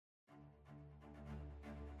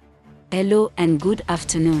Hello and good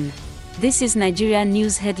afternoon. This is Nigeria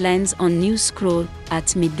news headlines on Newscroll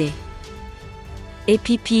at midday.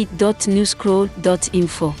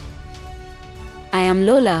 app.newscroll.info. I am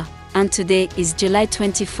Lola, and today is July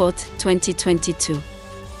 24, 2022.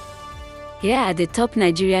 Here are the top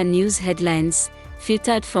Nigeria news headlines,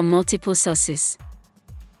 filtered from multiple sources.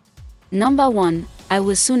 Number 1, I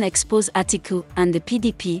will soon expose Atiku and the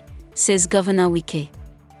PDP, says Governor Wike.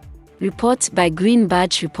 Report by Green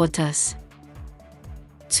Badge reporters.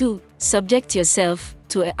 2. Subject yourself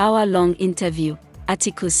to an hour-long interview.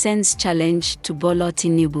 Atiku sends challenge to Bola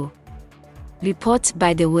Tinubu. Report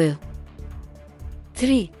by The Whale.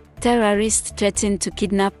 3. Terrorists threaten to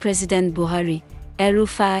kidnap President Buhari,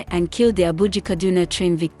 El-Rufai and kill the Abuja-Kaduna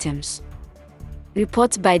train victims.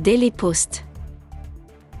 Report by Daily Post.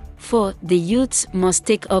 4. The youths must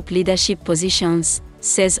take up leadership positions,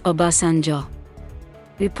 says Obasanjo.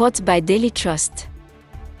 Report by Daily Trust.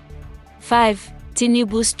 5.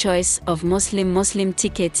 Tinubu's choice of Muslim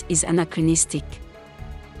ticket is anachronistic.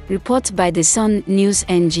 Report by The Sun News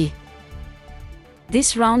NG.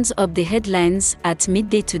 This rounds up the headlines at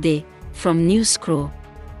midday today from Newscroll.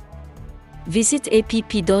 Visit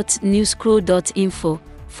app.newscroll.info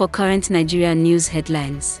for current Nigeria news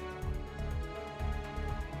headlines.